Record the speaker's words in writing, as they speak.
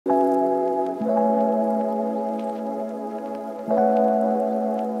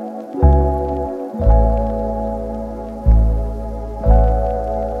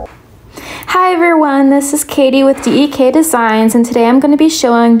this is Katie with DEK Designs, and today I'm going to be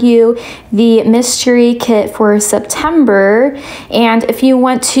showing you the mystery kit for September. And if you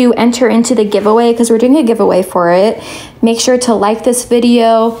want to enter into the giveaway, because we're doing a giveaway for it, make sure to like this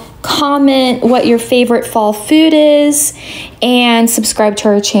video, comment what your favorite fall food is, and subscribe to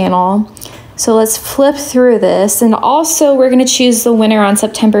our channel. So let's flip through this, and also we're going to choose the winner on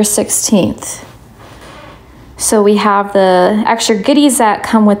September 16th. So we have the extra goodies that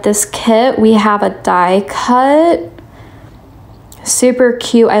come with this kit. We have a die cut, super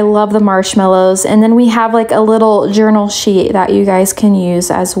cute. I love the marshmallows. And then we have like a little journal sheet that you guys can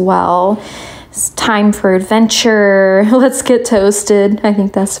use as well. It's time for adventure. Let's get toasted. I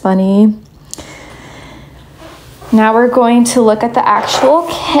think that's funny. Now we're going to look at the actual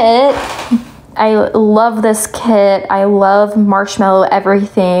kit. I love this kit. I love marshmallow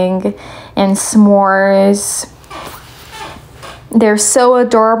everything and s'mores. They're so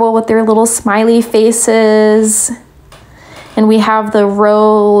adorable with their little smiley faces. And we have the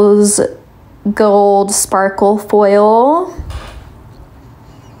rose gold sparkle foil.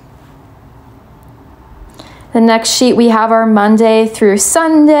 The next sheet we have our Monday through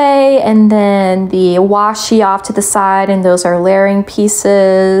Sunday, and then the washi off to the side, and those are layering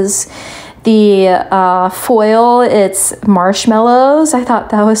pieces. The foil, it's marshmallows. I thought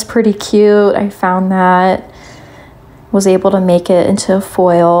that was pretty cute. I found that. Was able to make it into a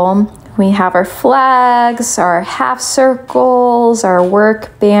foil. We have our flags, our half circles, our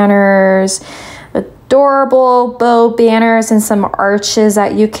work banners, adorable bow banners, and some arches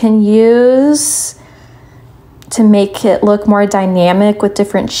that you can use to make it look more dynamic with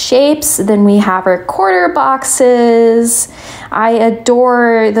different shapes. Then we have our quarter boxes. I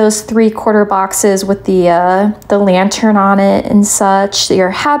adore those 3/4 boxes with the lantern on it and such.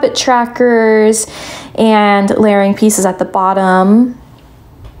 Your habit trackers and layering pieces at the bottom.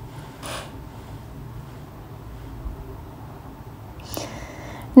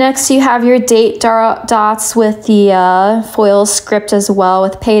 Next, you have your date dots with the foil script as well,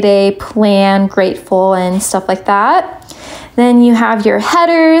 with payday, plan, grateful, and stuff like that. Then you have your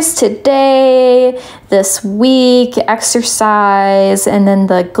headers, today, this week, exercise, and then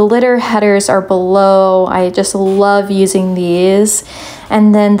the glitter headers are below. I just love using these.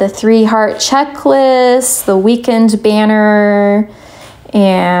 And then the 3-heart checklist, the weekend banner,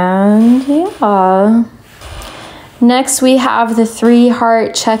 and yeah. Next, we have the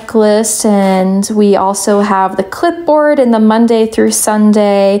 3-heart checklist, and we also have the clipboard and the Monday through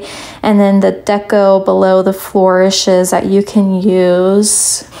Sunday, and then the deco below the flourishes that you can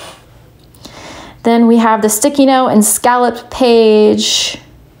use. Then we have the sticky note and scalloped page.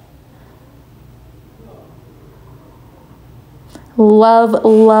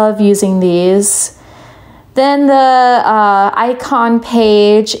 Love using these. Then the icon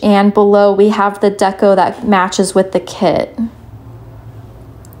page, and below we have the deco that matches with the kit.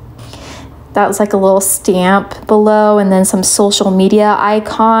 That was like a little stamp below, and then some social media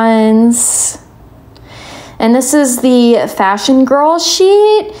icons. And this is the fashion girl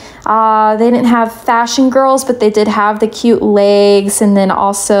sheet. They didn't have fashion girls, but they did have the cute legs, and then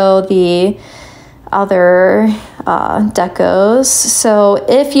also the other decos. So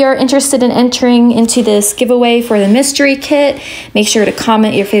if you're interested in entering into this giveaway for the mystery kit, make sure to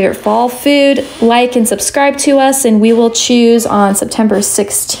comment your favorite fall food, like and subscribe to us, and we will choose on September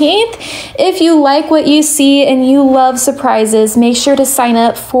 16th. If you like what you see and you love surprises, make sure to sign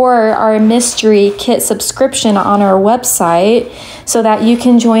up for our mystery kit subscription on our website so that you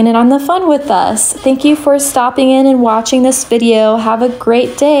can join in on the fun with us. Thank you for stopping in and watching this video. Have a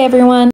great day, everyone.